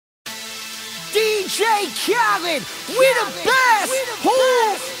DJ Khaled, we the best. Who?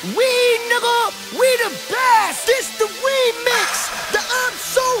 We nigga, we the best. This the remix, the I'm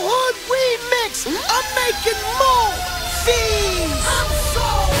So Hood remix. I'm making more fees. I'm so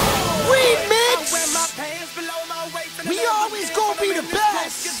remix. We always gonna be the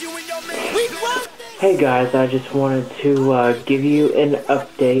best. We run. Hey guys, I just wanted to give you an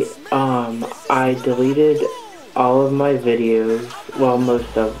update. I deleted all of my videos, well,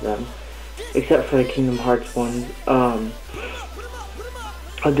 most of them, except for the Kingdom Hearts ones. I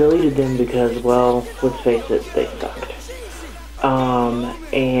deleted them because, well, let's face it, they sucked.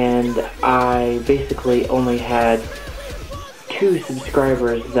 And I basically only had 2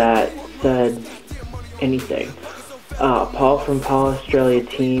 subscribers that said anything. Paul from Paul Australia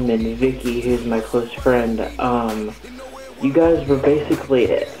Team and Vicky, who's my close friend. You guys were basically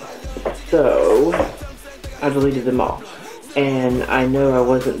it. So I deleted them all. And I know I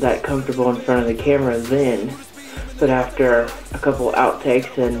wasn't that comfortable in front of the camera then, but after a couple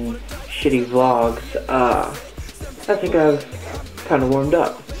outtakes and shitty vlogs, I think I've kind of warmed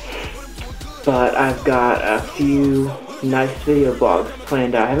up. But I've got a few nice video vlogs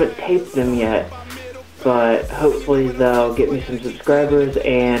planned out. I haven't taped them yet, but hopefully they'll get me some subscribers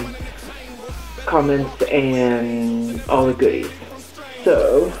and comments and all the goodies.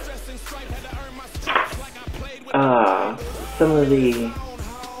 So, some of the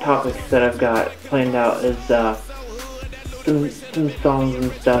topics that I've got planned out is some songs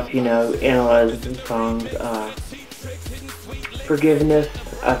and stuff, you know, analyzing some songs. Forgiveness,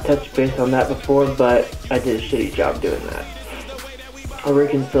 I've touched base on that before, but I did a shitty job doing that. A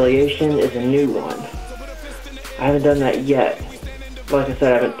reconciliation is a new one. I haven't done that yet. Like I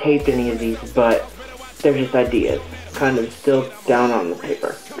said, I haven't taped any of these, but they're just ideas, kind of still down on the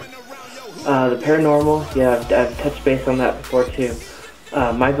paper. The paranormal, yeah, I've touched base on that before too.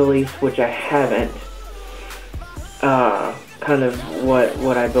 My beliefs, which I haven't. Kind of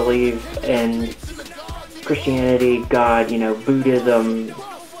what I believe in Christianity, God, you know, Buddhism,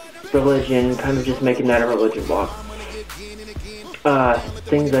 religion, kind of just making that a religion blog.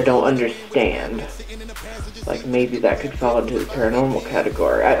 Things I don't understand. Like maybe that could fall into the paranormal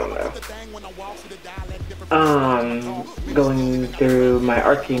category, I don't know. Going through my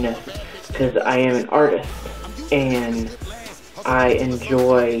artsiness, because I am an artist, and I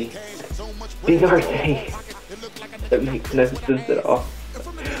enjoy being artsy. That makes no sense at all.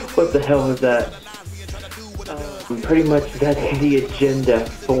 What the hell was that? Pretty much that's the agenda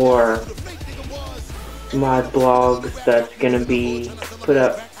for my blogs that's gonna be put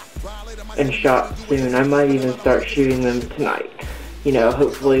up and shot soon. I might even start shooting them tonight. You know,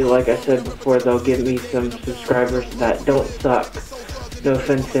 hopefully, like I said before, they'll give me some subscribers that don't suck. No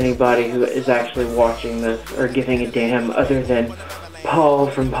offense to anybody who is actually watching this or giving a damn other than Paul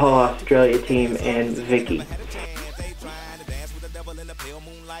from Paul Australia Team and Vicky.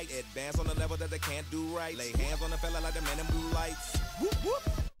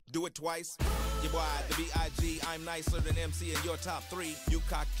 Do it twice. Your boy, the B.I.G. I'm nicer than MC in your top 3. You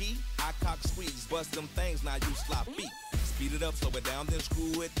cocky, I cock squeeze. Bust them things, now you sloppy. Speed it up, slow it down, then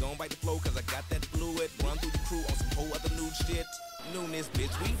screw it. Don't bite the flow, cause I got that fluid. Run through the crew on some whole other new shit. Newness,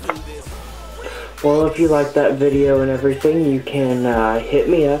 bitch, we do this. Well, if you like that video and everything, you can hit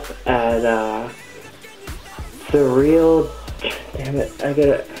me up at The Real... Damn it, I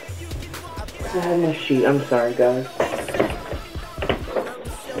gotta... I have my sheet, I'm sorry guys.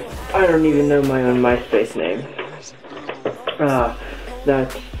 I don't even know my own MySpace name.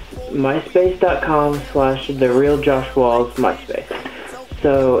 That's myspace.com/TheRealJoshWalls MySpace.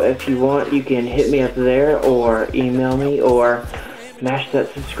 So if you want, you can hit me up there or email me or mash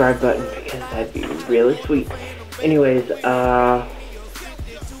that subscribe button because that'd be really sweet. Anyways, I'm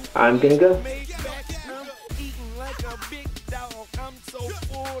gonna go. I'm so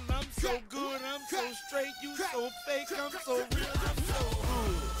full, I'm so good, I'm so straight, you so fake, I'm so real, I'm so good.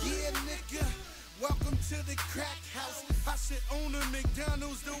 Yeah, nigga, welcome to the crack house. I sit on a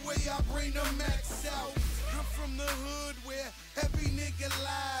McDonald's the way I bring the max out. I'm from the hood where every nigga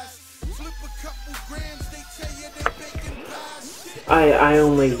lies. Flip a couple grams, they tell you they baking pies. I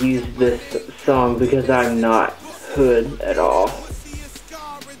only use this song because I'm not hood at all.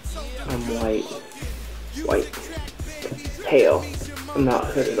 I'm white. Pale. I'm not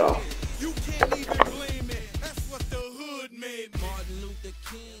hood at all.